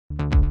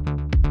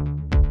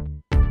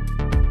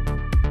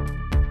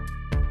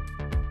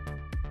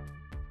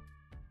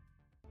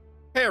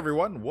Hey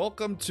everyone,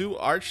 welcome to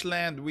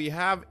Archeland. We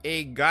have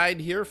a guide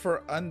here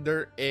for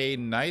Under a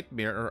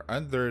Nightmare or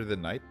Under the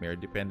Nightmare,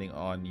 depending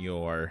on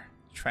your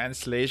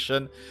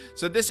translation.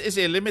 So this is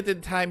a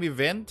limited time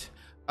event.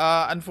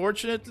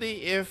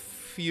 Unfortunately,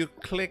 if you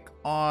click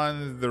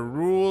on the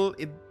rule,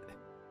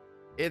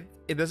 it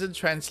doesn't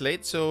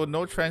translate, so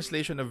no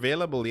translation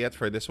available yet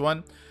for this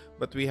one.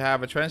 But we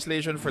have a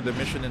translation for the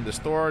mission in the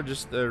store.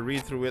 Just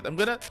read through it. I'm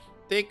gonna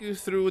take you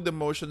through the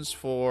motions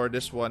for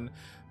this one.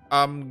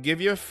 Give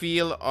you a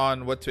feel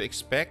on what to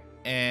expect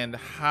and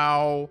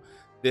how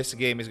this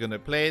game is gonna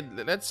play.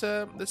 Let's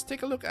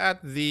take a look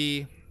at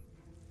the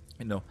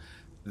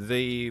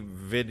the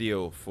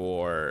video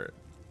for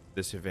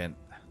this event.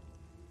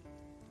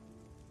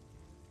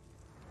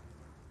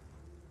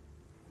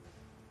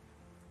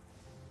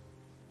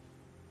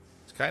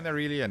 It's kind of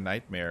really a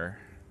nightmare.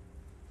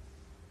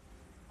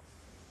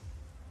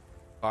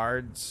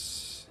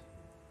 Cards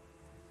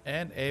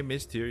and a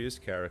mysterious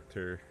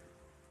character.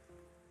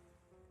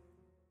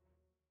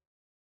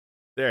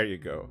 There you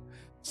go.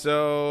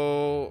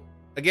 So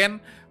again,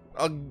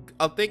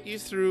 I'll take you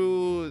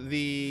through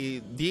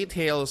the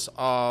details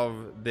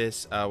of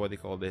this what do you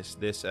call this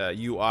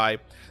UI.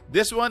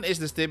 This one is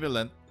the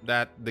stimulant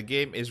that the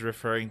game is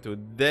referring to.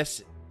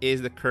 This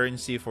is the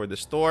currency for the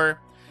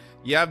store.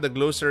 You have the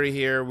glossary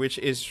here, which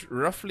is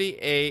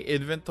roughly a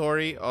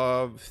inventory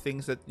of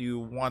things that you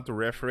want to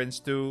reference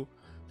to,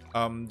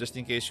 just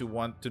in case you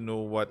want to know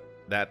what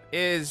that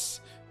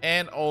is.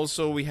 And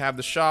also we have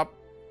the shop.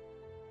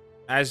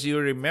 As you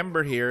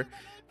remember here,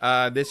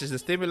 this is the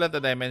stimulant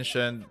that I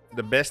mentioned.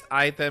 The best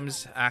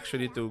items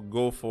actually to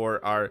go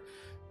for are,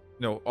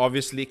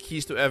 obviously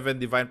Keys to Heaven,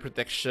 Divine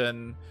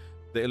Protection,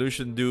 the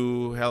Illusion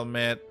Dew,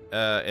 Helmet,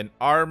 and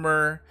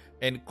Armor,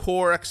 and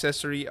Core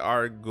Accessory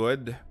are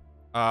good.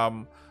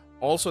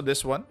 Also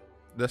this one,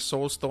 the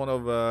Soul Stone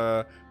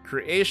of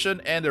Creation,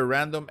 and the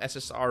Random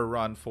SSR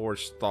Run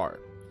 4-star.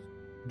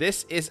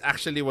 This is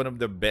actually one of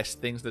the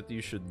best things that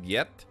you should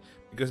get,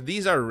 because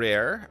these are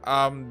rare.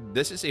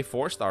 This is a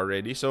 4-star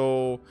already,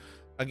 so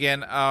again,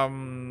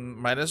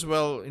 might as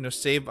well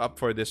save up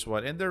for this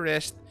one, and the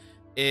rest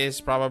is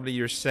probably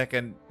your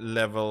second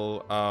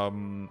level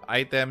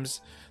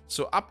items.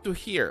 So up to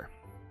here,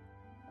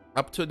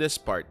 up to this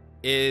part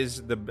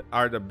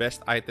are the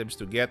best items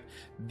to get.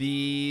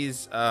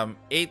 These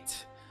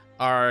 8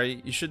 are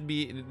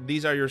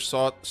these are your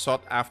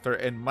sought after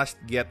and must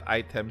get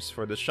items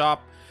for the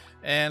shop.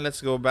 And let's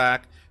go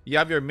back. You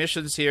have your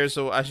missions here.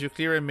 So as you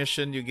clear a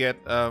mission, you get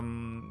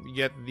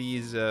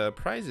these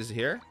prizes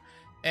here.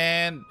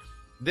 And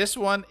this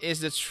one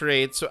is the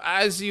trait. So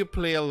as you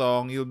play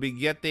along, you'll be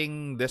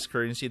getting this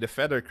currency, the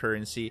feather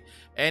currency,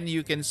 and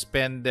you can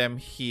spend them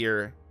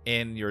here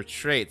in your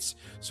traits.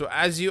 So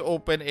as you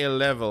open a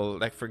level,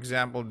 like for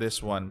example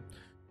this one,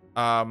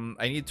 I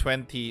need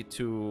 20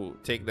 to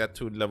take that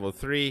to level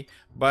 3.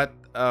 But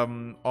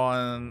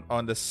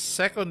on the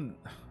second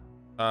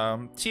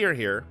tier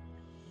here,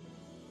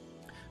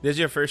 this is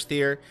your first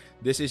tier,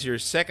 this is your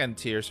second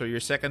tier. So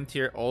your second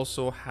tier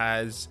also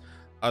has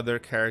other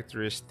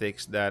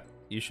characteristics that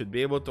you should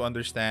be able to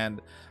understand.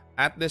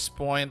 At this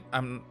point,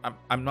 I'm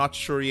not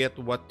sure yet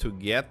what to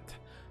get.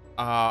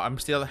 I'm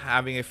still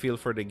having a feel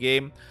for the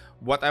game.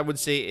 What I would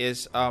say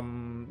is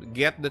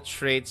get the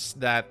traits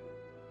that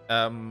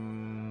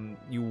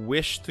you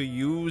wish to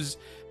use,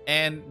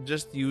 and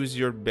just use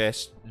your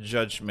best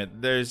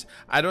judgment.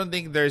 I don't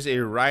think there's a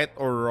right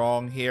or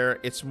wrong here.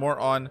 It's more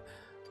on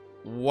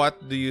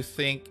what do you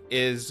think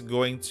is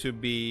going to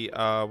be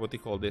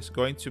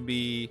going to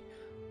be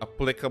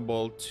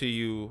applicable to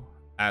you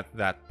at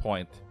that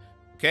point.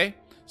 Okay,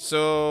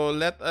 so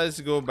let us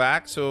go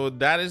back. So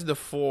that is the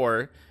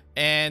 4,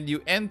 and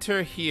you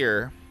enter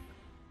here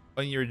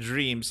on your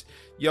dreams.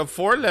 You have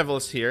 4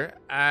 levels here,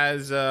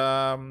 as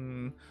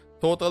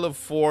total of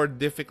 4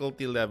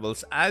 difficulty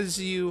levels. As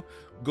you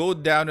go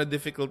down a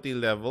difficulty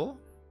level,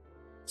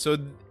 so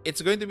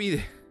it's going to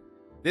be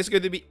this is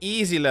going to be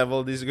easy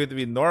level, this is going to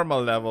be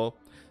normal level.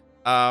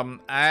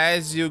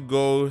 As you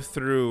go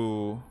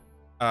through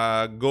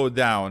go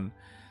down,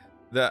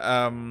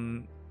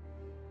 the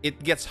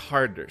it gets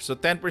harder. So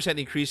 10%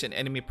 increase in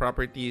enemy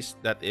properties,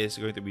 that is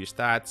going to be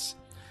stats.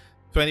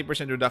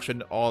 20%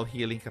 reduction in all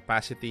healing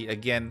capacity.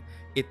 Again,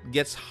 it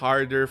gets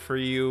harder for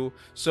you.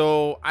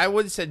 So what I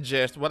would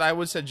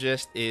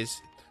suggest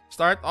is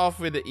start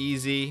off with the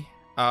easy.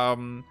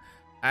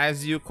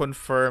 As you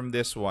confirm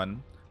this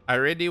one, I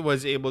already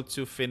was able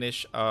to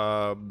finish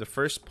the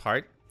first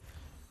part.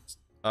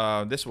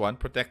 This one,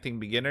 protecting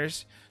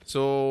beginners.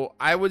 So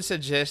I would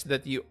suggest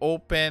that you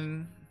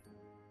open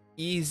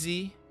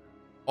easy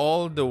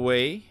all the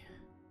way,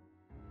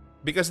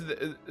 because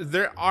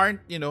there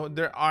aren't what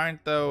do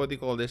you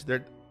call this,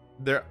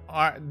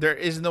 there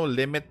is no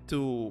limit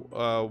to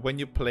when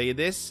you play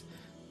this.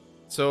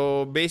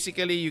 So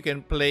basically you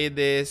can play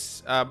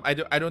this. I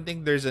don't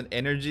think there's an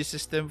energy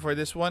system for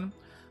this one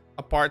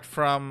apart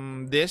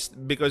from this,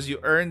 because you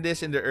earn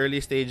this in the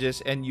early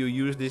stages and you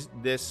use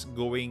this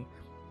going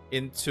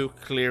into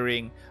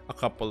clearing a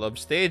couple of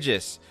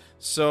stages.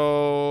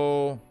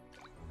 So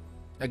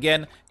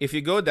Again, if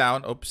you go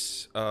down,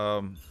 oops,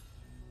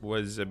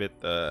 was a bit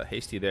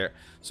hasty there.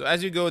 So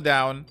as you go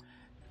down,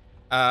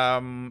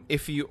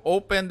 if you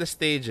open the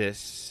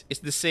stages, it's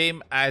the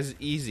same as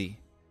easy.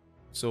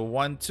 So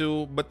 1,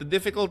 2, but the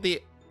difficulty,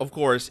 of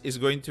course, is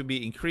going to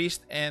be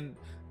increased, and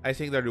I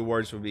think the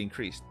rewards will be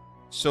increased.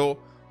 So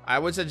I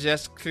would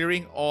suggest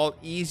clearing all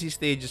easy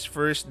stages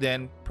first,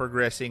 then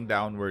progressing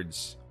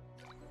downwards.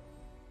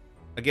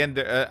 Again,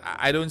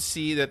 I don't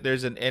see that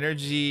there's an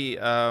energy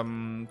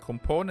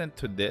component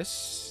to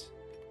this.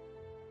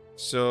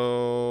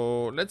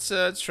 So let's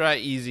try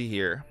easy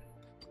here.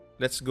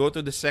 Let's go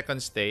to the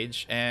second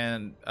stage,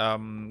 and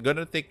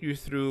gonna take you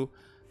through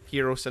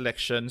hero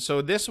selection.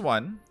 So this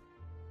one,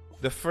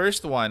 the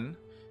first one,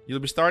 you'll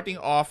be starting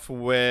off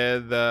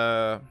with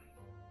the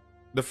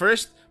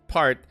first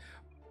part.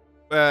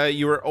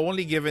 You were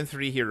only given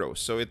 3 heroes.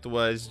 So it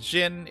was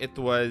Jin, it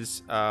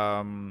was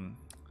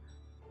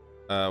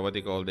what do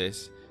you call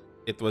this?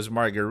 It was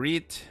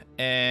Marguerite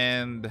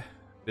and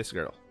this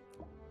girl.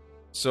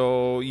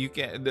 So you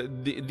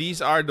can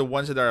these are the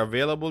ones that are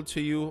available to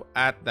you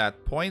at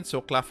that point.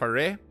 So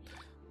Clafare.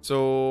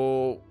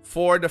 So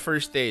for the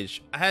first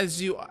stage,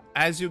 as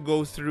you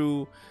go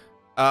through,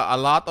 a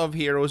lot of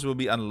heroes will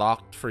be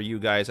unlocked for you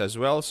guys as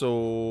well.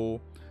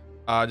 So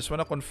just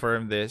want to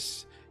confirm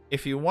this.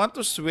 If you want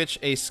to switch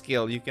a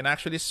skill, you can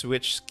actually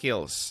switch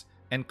skills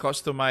and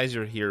customize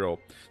your hero.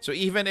 So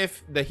even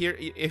if the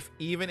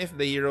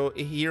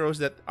heroes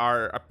that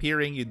are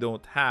appearing you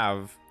don't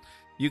have,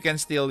 you can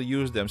still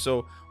use them.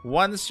 So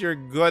once you're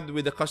good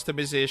with the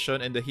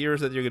customization and the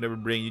heroes that you're gonna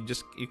bring,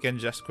 you can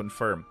just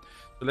confirm.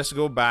 So let's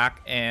go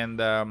back and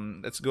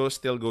let's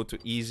still go to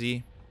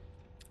easy.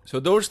 So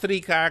those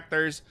 3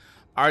 characters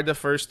are the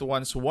first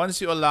ones.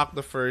 Once you unlock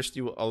the first,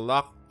 you will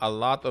unlock a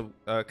lot of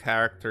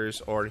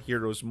characters or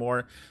heroes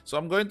more. So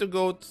I'm going to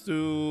go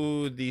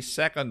to the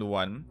second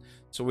one.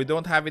 So we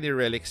don't have any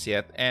relics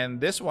yet,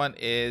 and this one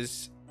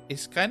is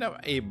kind of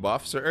a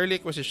buff. So early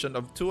acquisition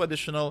of 2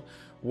 additional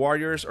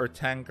warriors or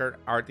tanker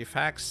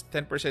artifacts,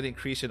 10%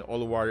 increase in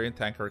all warrior and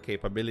tanker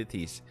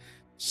capabilities.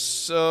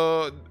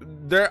 So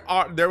there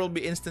will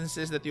be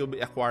instances that you'll be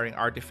acquiring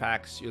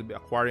artifacts, you'll be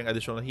acquiring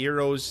additional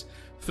heroes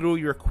through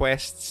your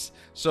quests.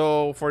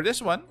 So for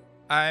this one,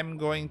 I'm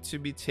going to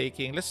be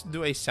taking, let's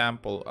do a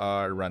sample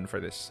run for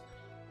this.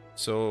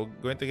 So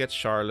going to get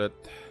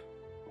Charlotte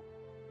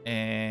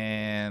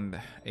and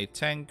a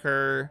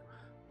tanker,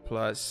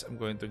 plus I'm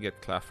going to get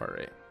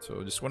Clafare.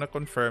 So just want to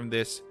confirm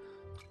this.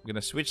 I'm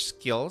gonna switch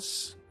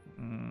skills.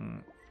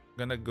 I'm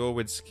gonna go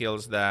with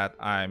skills that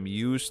I'm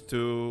used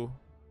to.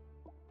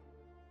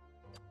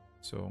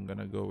 So I'm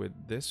gonna go with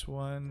this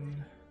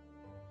one.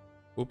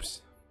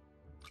 Oops.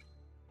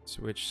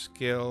 Switch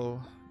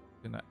skill.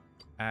 Gonna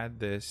add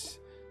this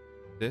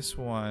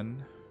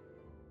one.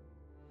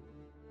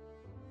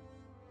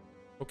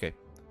 Okay,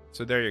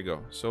 so there you go.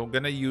 So I'm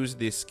gonna use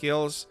these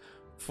skills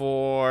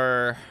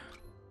for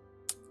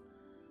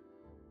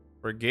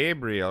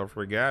Gabriel,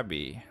 for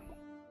Gabby.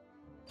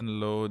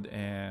 Unload,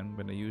 and I'm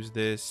gonna use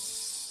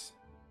this.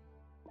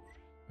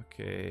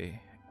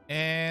 Okay,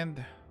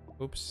 and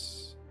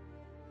oops,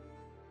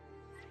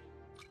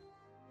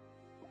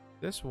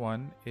 this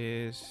one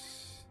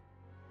is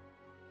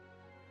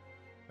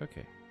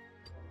okay.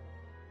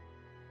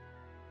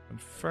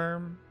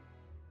 Confirm.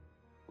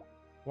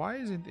 Why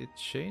isn't it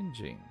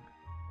changing?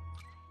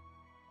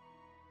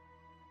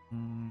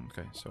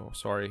 Okay, so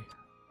sorry.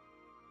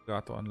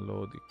 Got to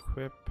unload,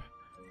 equip,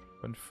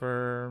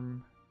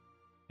 confirm,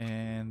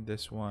 and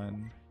this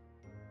one.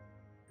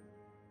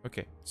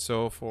 Okay,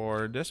 so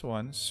for this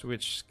one,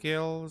 switch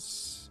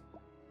skills.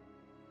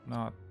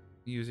 Not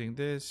using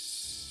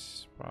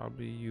this.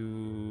 Probably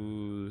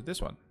use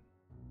this one.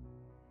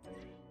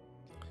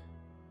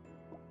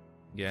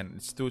 Again,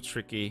 it's too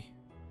tricky.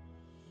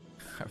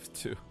 Have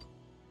to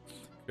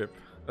equip.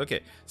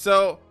 Okay,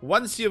 so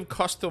once you've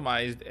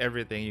customized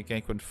everything, you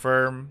can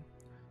confirm.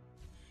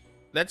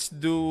 Let's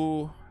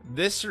do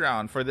this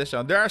round. For this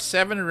round, there are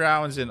 7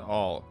 rounds in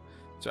all.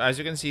 So as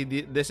you can see,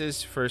 this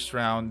is first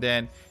round.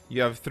 Then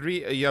you have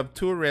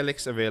 2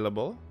 relics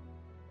available.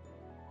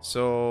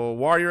 So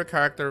warrior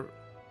character,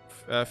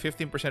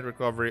 15%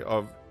 recovery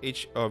of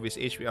his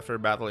HP after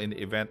battle in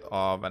the event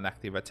of an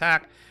active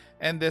attack,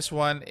 and this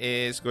one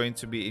is going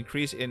to be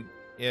increased in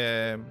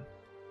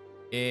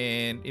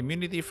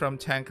immunity from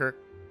tanker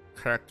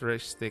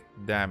characteristic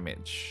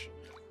damage.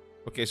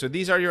 Okay, so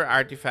these are your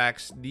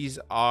artifacts. This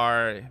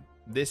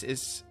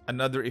is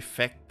another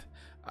effect.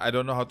 I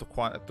don't know how to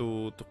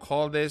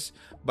call this,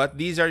 but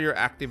these are your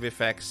active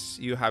effects.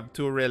 You have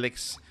 2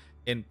 relics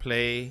in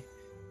play.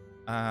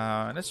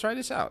 Let's try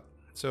this out.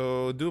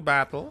 So do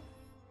battle.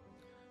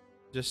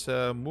 Just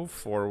move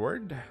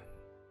forward,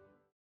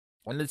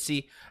 and let's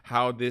see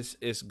how this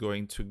is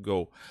going to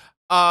go.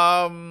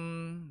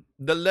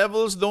 The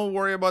levels, don't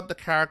worry about the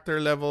character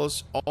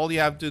levels. All you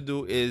have to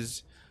do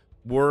is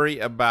worry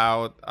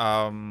about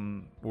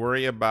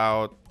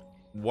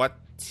what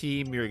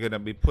team you're gonna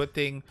be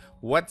putting,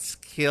 what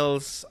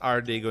skills are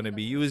they gonna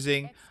be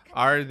using.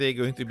 Are they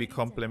going to be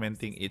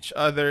complementing each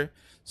other?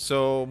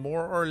 So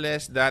more or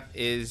less, that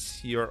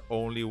is your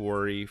only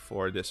worry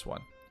for this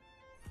one.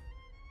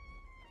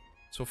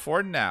 So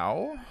for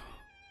now,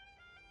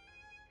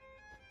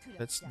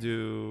 let's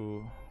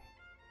do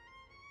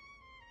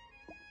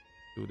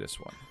this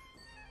one.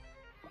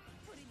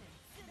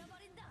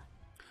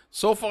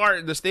 So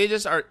far, the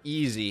stages are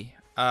easy.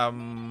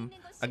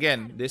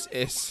 Again, this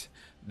is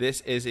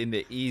in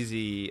the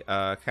easy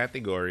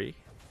category.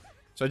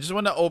 So I just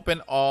want to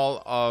open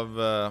all of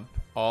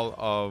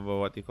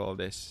what you call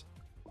this,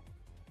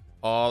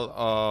 all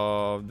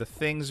of the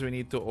things we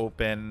need to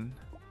open,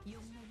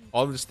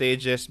 all the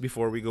stages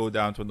before we go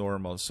down to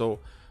normal. So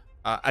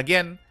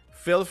again,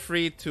 feel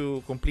free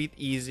to complete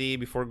easy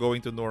before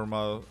going to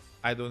normal.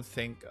 I don't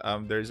think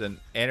there's an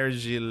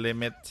energy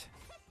limit.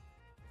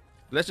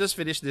 Let's just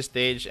finish this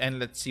stage and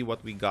let's see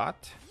what we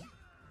got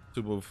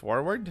to move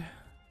forward.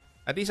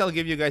 At least I'll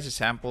give you guys a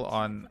sample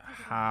on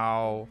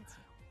how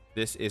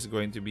this is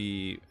going to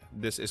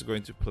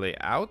play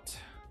out.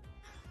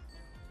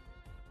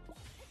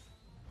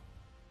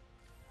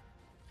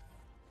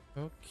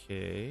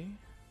 Okay.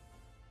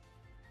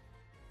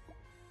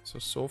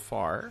 So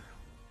far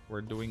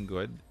we're doing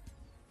good.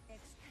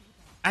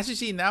 As you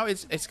see now,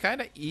 it's kind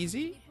of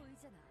easy.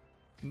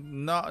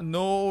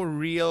 No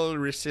real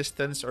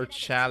resistance or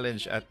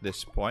challenge at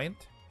this point,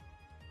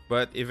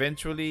 but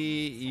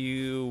eventually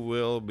you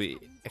will be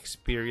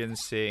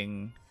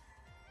experiencing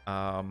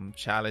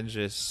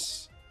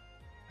challenges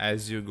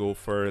as you go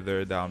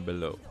further down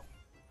below.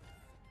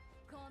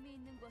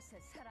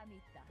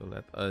 So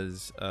let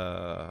us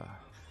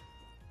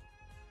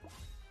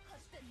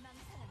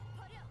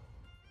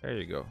there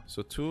you go.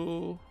 So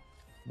 2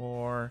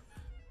 more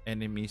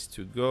enemies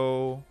to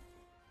go.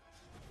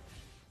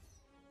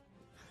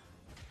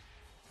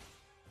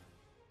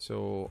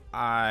 So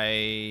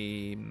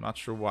I'm not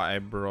sure why I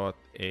brought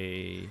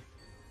a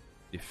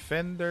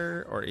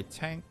defender or a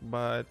tank,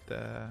 but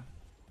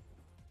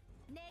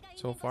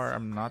so far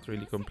I'm not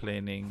really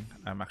complaining.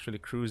 I'm actually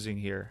cruising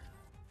here.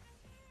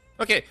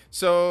 Okay,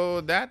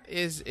 so that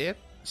is it.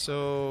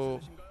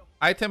 So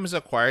items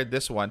acquired,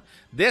 this one.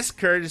 This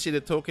currency, the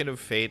token of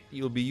fate,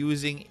 you'll be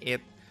using it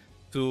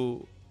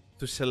to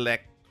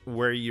select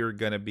where you're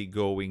gonna be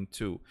going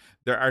to.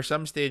 There are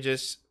some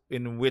stages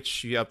in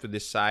which you have to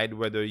decide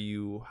whether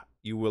you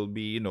will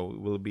be,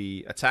 will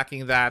be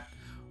attacking that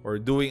or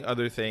doing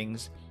other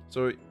things.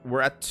 So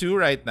we're at 2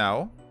 right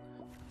now.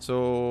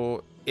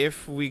 So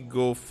if we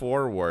go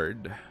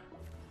forward,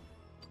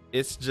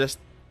 it's just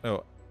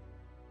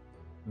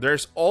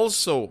there's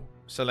also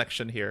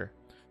selection here.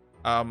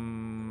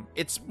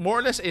 It's more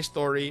or less a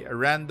story. A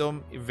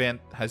random event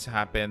has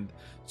happened,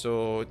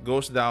 so it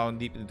goes down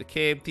deep into the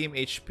cave. Team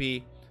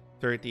HP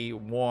 30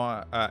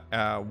 won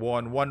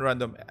one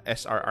random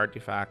SR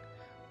artifact,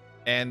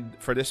 and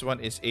for this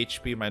one is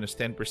HP minus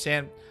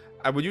 10%.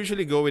 I would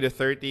usually go with a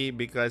 30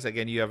 because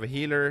again you have a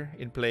healer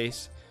in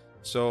place,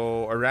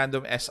 so a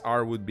random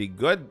SR would be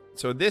good.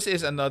 So this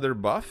is another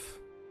buff,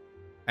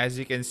 as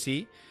you can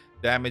see.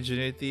 Damage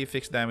unity,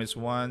 fixed damage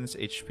once,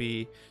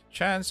 HP,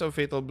 chance of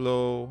fatal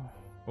blow.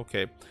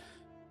 Okay,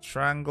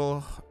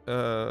 strangle,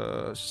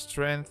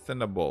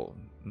 strengthenable.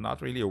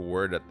 Not really a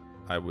word that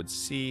I would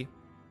see.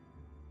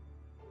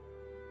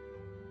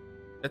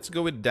 Let's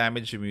go with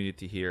damage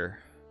immunity here.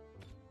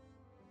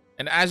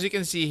 And as you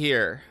can see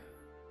here,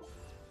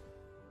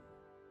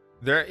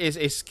 there is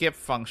a skip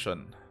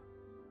function.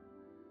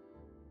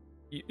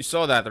 You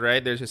saw that,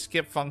 right? There's a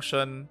skip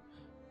function.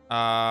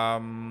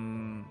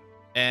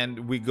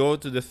 And we go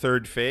to the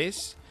 3rd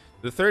phase.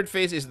 The 3rd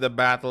phase is the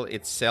battle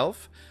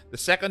itself. The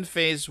 2nd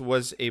phase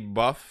was a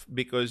buff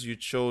because you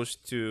chose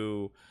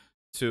to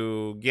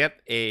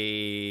get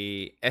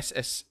a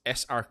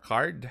SSR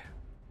card,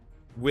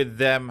 with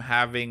them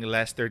having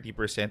less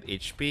 30%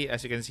 HP.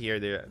 As you can see here,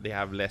 they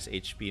have less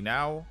HP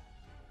now.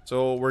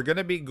 So we're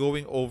gonna be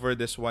going over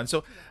this one.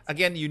 So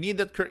again, you need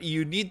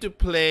to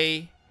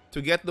play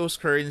to get those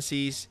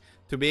currencies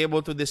to be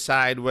able to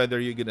decide whether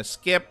you're gonna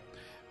skip,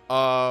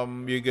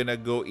 you're gonna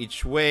go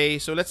each way.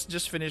 So let's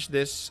just finish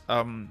this.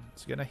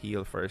 It's gonna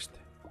heal first.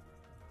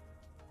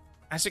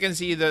 As you can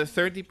see, the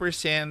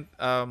 30%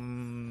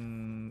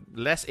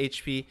 less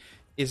HP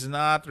is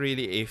not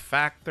really a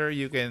factor.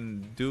 You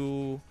can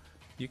do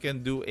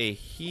a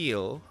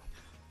heal.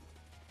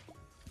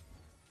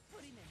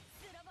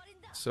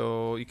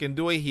 So you can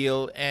do a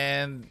heal,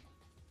 and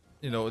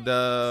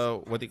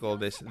the what do you call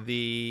this?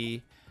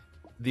 The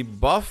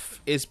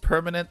buff is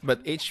permanent,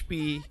 but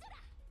HP,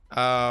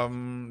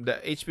 the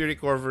HP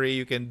recovery,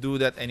 you can do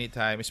that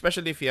anytime,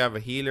 especially if you have a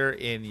healer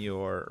in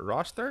your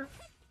roster.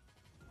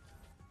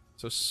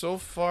 So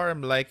far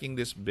I'm liking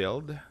this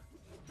build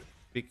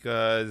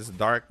because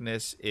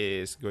darkness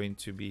is going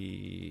to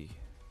be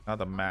not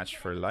a match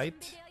for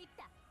light.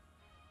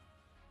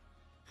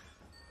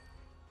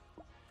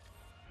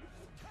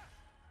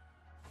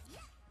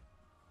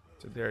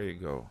 So there you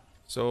go.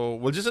 So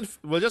we'll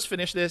just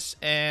finish this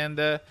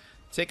and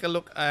take a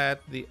look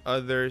at the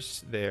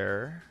others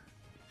there.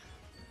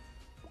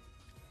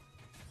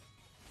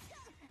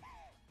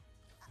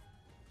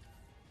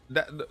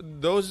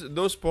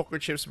 those poker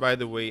chips, by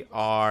the way,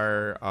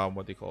 are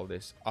what do you call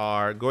this?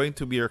 Are going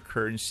to be your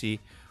currency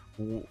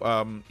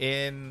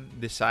in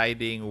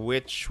deciding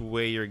which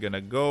way you're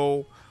gonna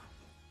go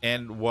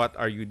and what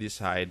are you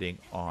deciding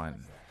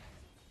on.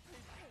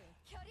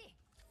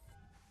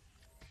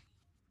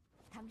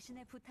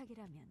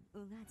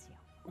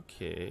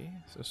 Okay,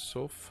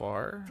 so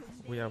far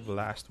we have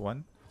last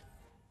one.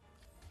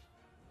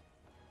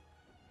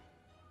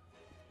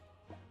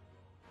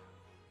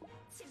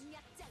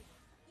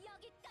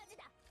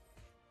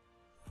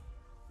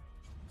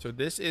 So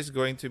this is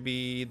going to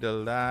be the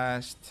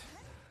last,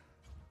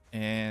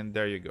 and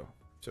there you go.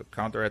 So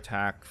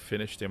counterattack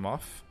finished him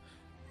off.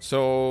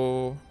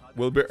 So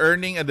we'll be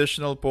earning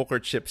additional poker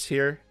chips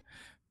here.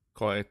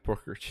 Calling it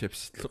poker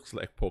chips, it looks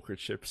like poker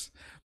chips.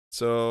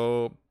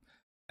 So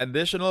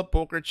additional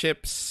poker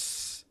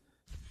chips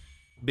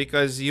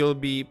because you'll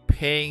be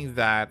paying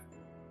that.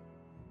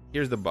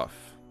 Here's the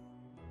buff.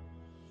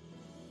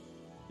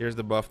 Here's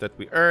the buff that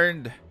we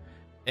earned.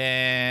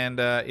 And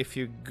if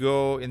you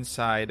go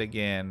inside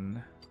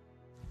again,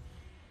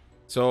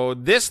 so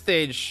this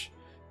stage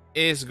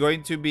is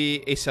going to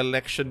be a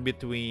selection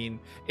between,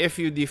 if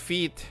you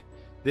defeat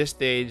this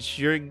stage,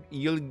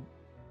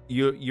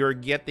 you're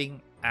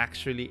getting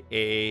actually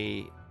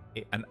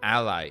an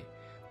ally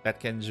that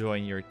can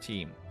join your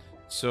team.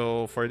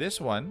 So for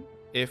this one,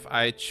 if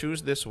I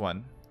choose this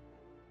one,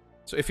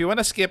 so if you want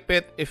to skip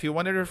it, if you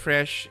want to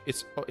refresh,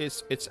 it's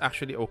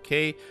actually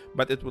okay,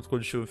 but it would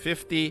consume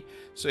 50.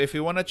 So if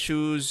you want to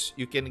choose,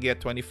 you can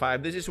get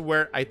 25. This is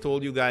where I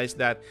told you guys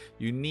that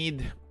you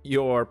need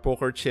your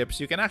poker chips.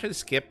 You can actually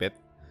skip it.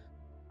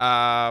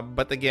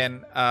 But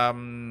again,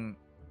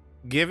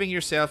 giving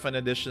yourself an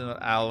additional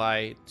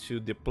ally to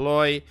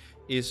deploy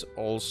is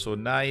also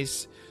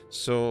nice.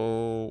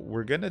 So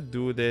we're gonna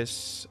do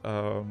this.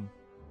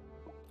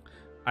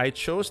 I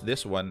chose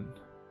this one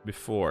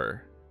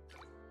before.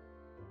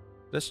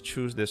 Let's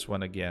choose this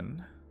one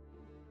again.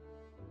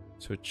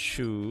 So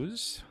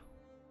choose.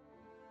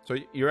 So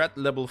you're at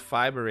level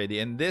 5 already.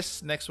 And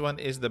this next one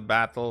is the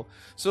battle.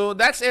 So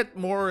that's it,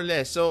 more or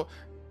less. So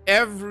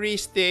every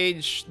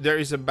stage there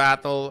is a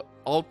battle,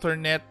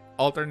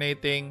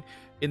 alternating.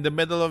 In the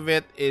middle of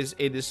it is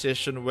a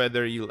decision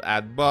whether you'll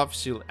add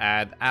buffs, you'll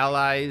add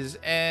allies.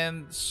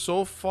 And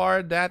so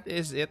far, that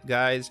is it,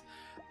 guys.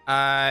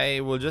 I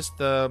will just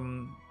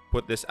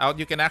put this out.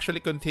 You can actually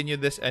continue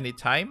this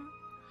anytime.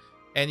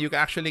 And you can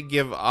actually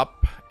give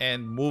up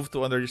and move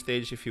to another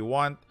stage if you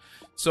want.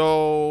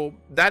 So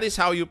that is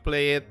how you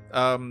play it.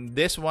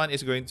 This one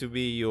is going to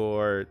be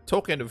your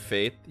token of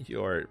fate,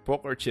 your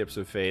poker chips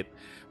of fate,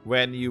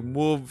 when you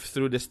move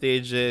through the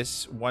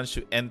stages once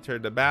you enter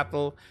the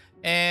battle.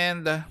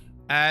 And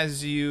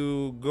as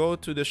you go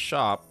to the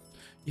shop,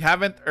 you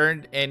haven't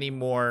earned any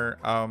more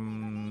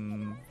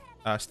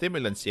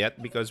stimulants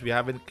yet because we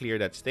haven't cleared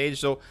that stage.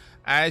 So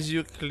as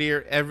you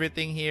clear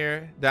everything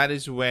here, that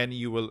is when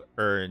you will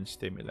earn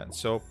stimulants.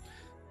 So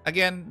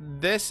again,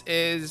 this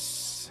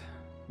is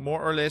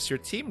more or less your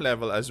team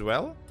level as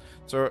well.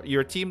 So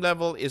your team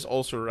level is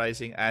also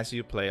rising as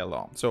you play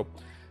along. So,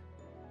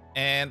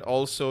 and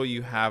also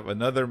you have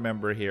another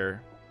member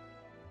here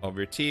of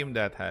your team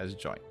that has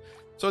joined.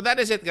 So that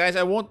is it, guys.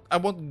 I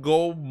won't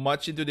go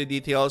much into the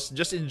details.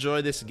 Just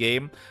enjoy this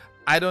game.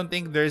 I don't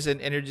think there's an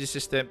energy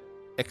system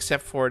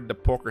except for the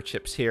poker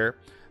chips here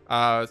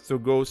to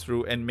go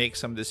through and make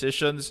some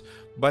decisions,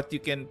 but you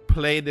can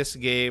play this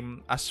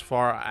game as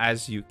far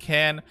as you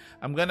can.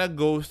 I'm gonna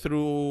go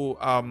through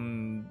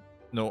some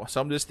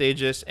of the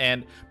stages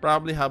and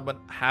probably have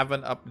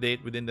an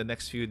update within the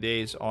next few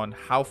days on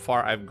how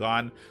far I've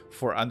gone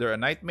for Under a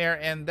Nightmare.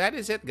 And that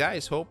is it,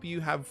 guys. Hope you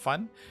have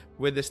fun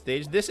with the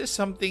stage. This is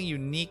something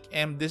unique,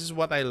 and this is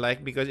what I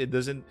like because it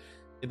doesn't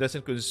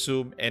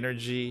consume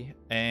energy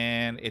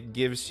and it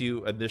gives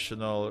you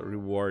additional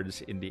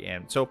rewards in the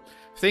end. So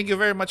thank you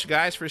very much,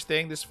 guys, for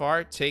staying this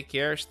far. Take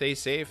care, stay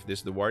safe. This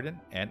is the Warden,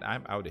 and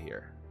I'm out of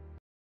here.